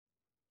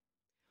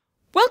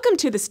Welcome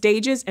to the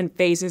stages and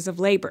phases of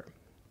labor.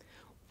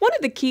 One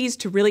of the keys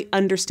to really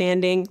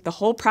understanding the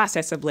whole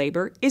process of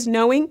labor is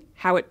knowing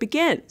how it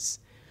begins.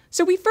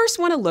 So we first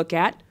want to look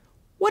at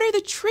what are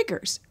the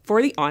triggers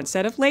for the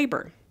onset of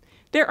labor.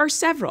 There are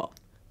several.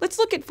 Let's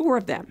look at 4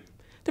 of them.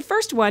 The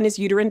first one is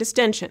uterine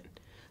distension.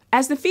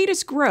 As the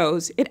fetus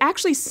grows, it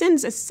actually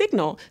sends a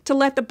signal to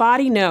let the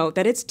body know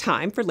that it's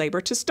time for labor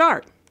to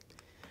start.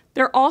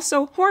 There are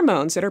also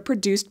hormones that are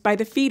produced by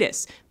the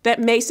fetus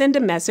that may send a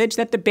message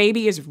that the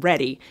baby is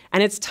ready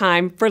and it's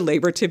time for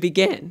labor to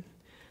begin.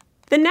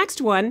 The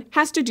next one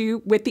has to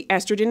do with the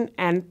estrogen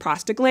and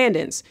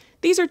prostaglandins.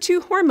 These are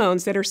 2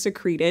 hormones that are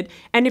secreted,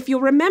 and if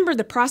you'll remember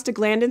the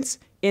prostaglandins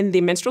in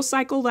the menstrual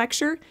cycle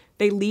lecture,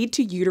 they lead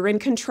to uterine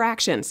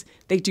contractions.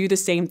 They do the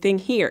same thing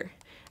here.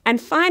 And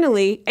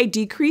finally, a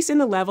decrease in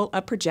the level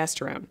of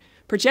progesterone.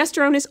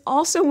 Progesterone is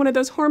also one of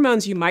those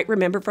hormones you might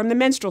remember from the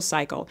menstrual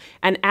cycle.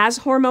 And as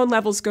hormone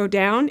levels go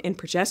down in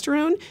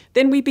progesterone,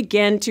 then we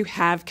begin to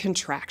have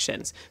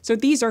contractions. So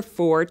these are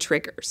 4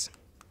 triggers.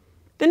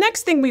 The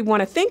next thing we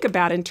want to think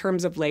about in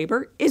terms of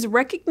labor is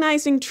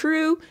recognizing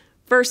true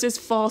versus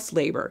false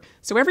labor.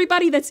 So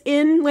everybody that's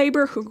in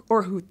labor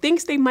who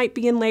thinks they might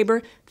be in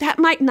labor, that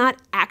might not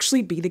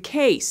actually be the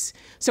case.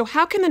 So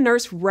how can the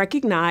nurse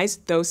recognize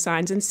those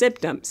signs and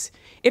symptoms?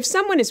 If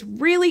someone is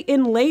really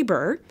in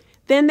labor,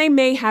 then they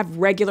may have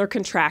regular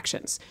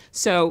contractions.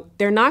 So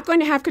they're not going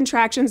to have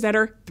contractions that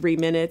are 3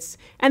 minutes,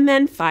 and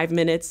then 5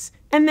 minutes,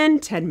 and then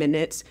 10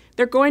 minutes.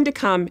 They're going to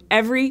come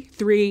every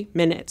 3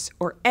 minutes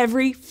or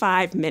every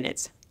 5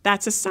 minutes.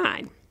 That's a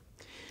sign.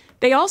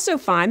 They also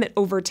find that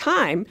over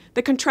time,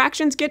 the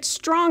contractions get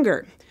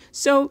stronger.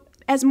 So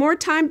as more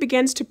time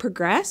begins to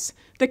progress,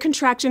 the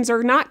contractions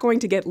are not going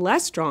to get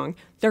less strong.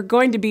 They're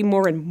going to be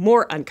more and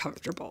more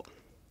uncomfortable.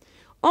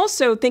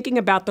 Also, thinking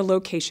about the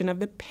location of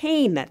the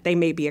pain that they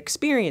may be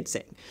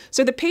experiencing.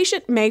 So the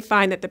patient may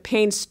find that the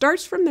pain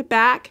starts from the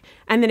back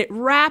and then it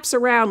wraps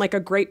around like a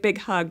great big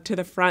hug to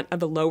the front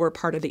of the lower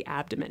part of the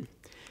abdomen.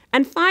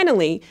 And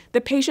finally, the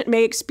patient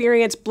may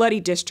experience bloody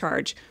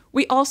discharge.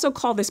 We also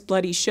call this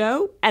bloody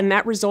show, and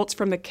that results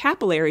from the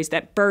capillaries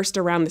that burst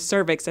around the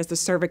cervix as the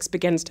cervix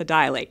begins to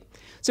dilate.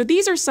 So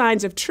these are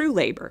signs of true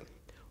labor.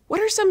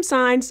 What are some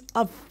signs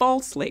of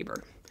false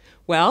labor?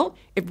 Well,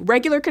 if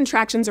regular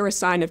contractions are a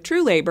sign of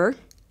true labor,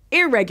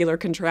 irregular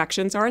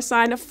contractions are a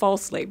sign of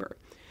false labor.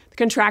 The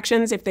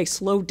contractions, if they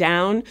slow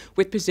down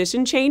with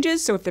position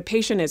changes, so if the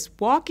patient is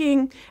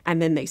walking and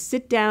then they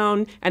sit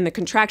down and the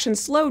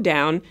contractions slow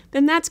down,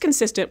 then that's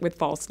consistent with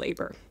false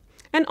labor.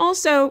 And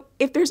also,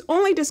 if there's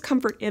only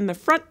discomfort in the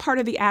front part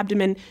of the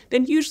abdomen,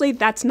 then usually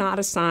that's not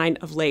a sign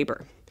of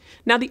labor.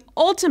 Now, the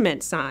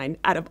ultimate sign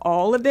out of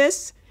all of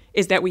this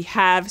is that we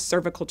have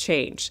cervical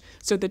change.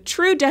 So the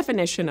true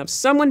definition of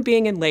someone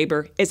being in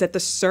labor is that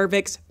the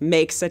cervix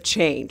makes a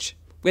change.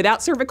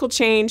 Without cervical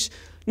change,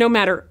 no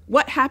matter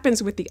what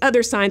happens with the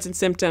other signs and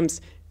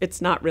symptoms, it's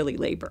not really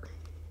labor.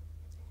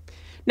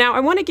 Now, I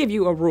want to give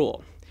you a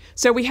rule.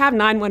 So we have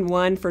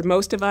 911 for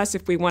most of us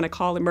if we want to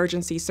call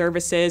emergency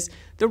services.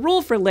 The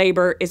rule for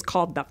labor is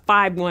called the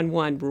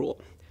 511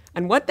 rule.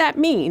 And what that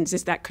means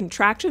is that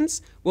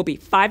contractions will be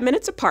 5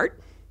 minutes apart.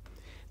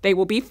 They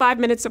will be 5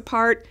 minutes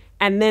apart,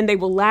 and then they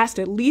will last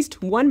at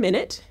least 1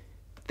 minute.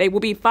 They will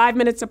be 5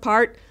 minutes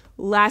apart,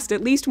 last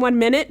at least 1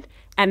 minute,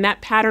 and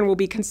that pattern will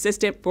be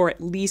consistent for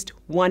at least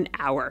 1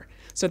 hour.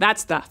 So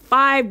that's the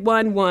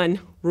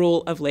 511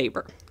 rule of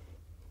labor.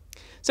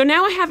 So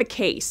now I have a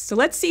case. So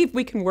let's see if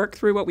we can work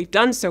through what we've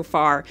done so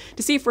far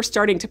to see if we're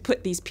starting to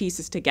put these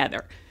pieces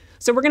together.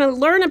 So we're going to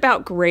learn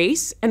about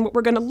Grace, and what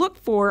we're going to look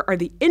for are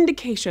the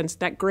indications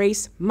that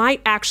Grace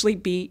might actually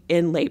be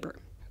in labor.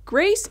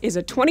 Grace is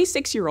a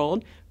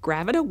 26-year-old,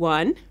 gravida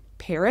 1,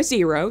 para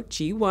 0,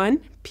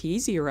 G1,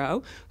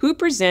 P0, who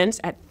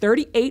presents at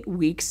 38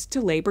 weeks to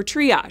labor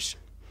triage.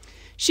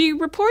 She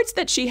reports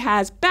that she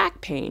has back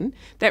pain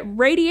that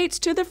radiates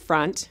to the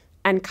front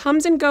and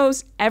comes and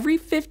goes every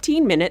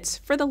 15 minutes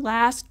for the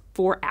last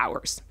 4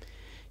 hours.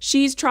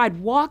 She's tried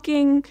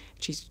walking,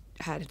 she's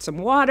had some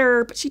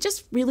water, but she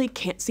just really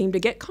can't seem to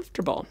get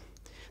comfortable.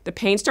 The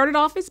pain started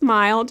off as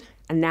mild,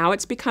 and now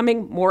it's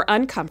becoming more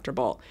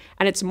uncomfortable,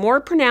 and it's more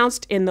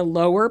pronounced in the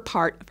lower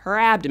part of her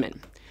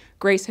abdomen.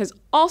 Grace has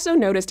also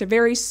noticed a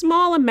very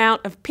small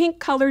amount of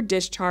pink-colored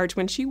discharge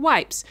when she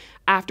wipes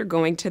after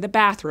going to the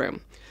bathroom.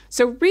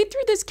 So read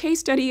through this case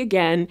study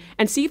again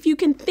and see if you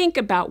can think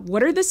about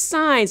what are the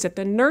signs that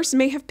the nurse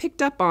may have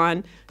picked up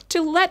on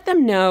to let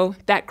them know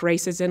that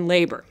Grace is in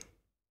labor.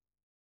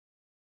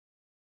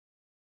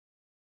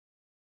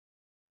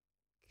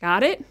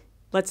 Got it?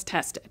 Let's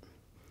test it.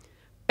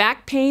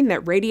 Back pain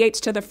that radiates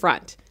to the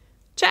front.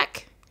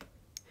 Check.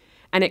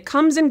 And it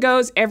comes and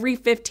goes every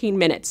 15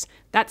 minutes.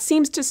 That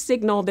seems to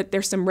signal that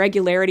there's some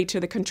regularity to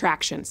the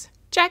contractions.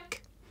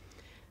 Check.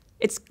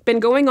 It's been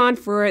going on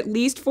for at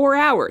least 4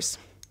 hours.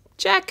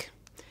 Check.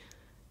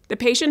 The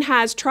patient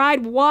has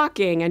tried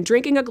walking and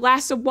drinking a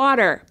glass of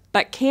water,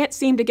 but can't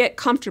seem to get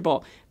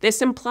comfortable.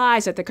 This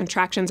implies that the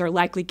contractions are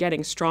likely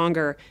getting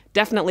stronger,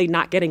 definitely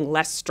not getting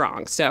less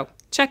strong. So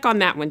check on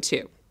that one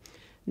too.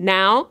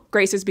 Now,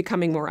 Grace is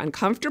becoming more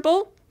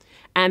uncomfortable,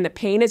 and the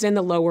pain is in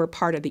the lower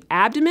part of the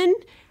abdomen,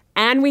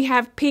 and we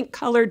have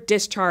pink-colored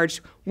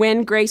discharge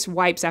when Grace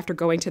wipes after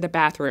going to the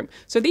bathroom.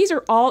 So these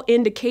are all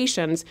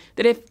indications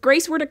that if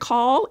Grace were to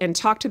call and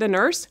talk to the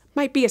nurse,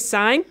 might be a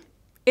sign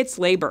it's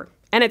labor,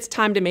 and it's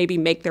time to maybe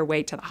make their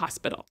way to the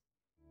hospital.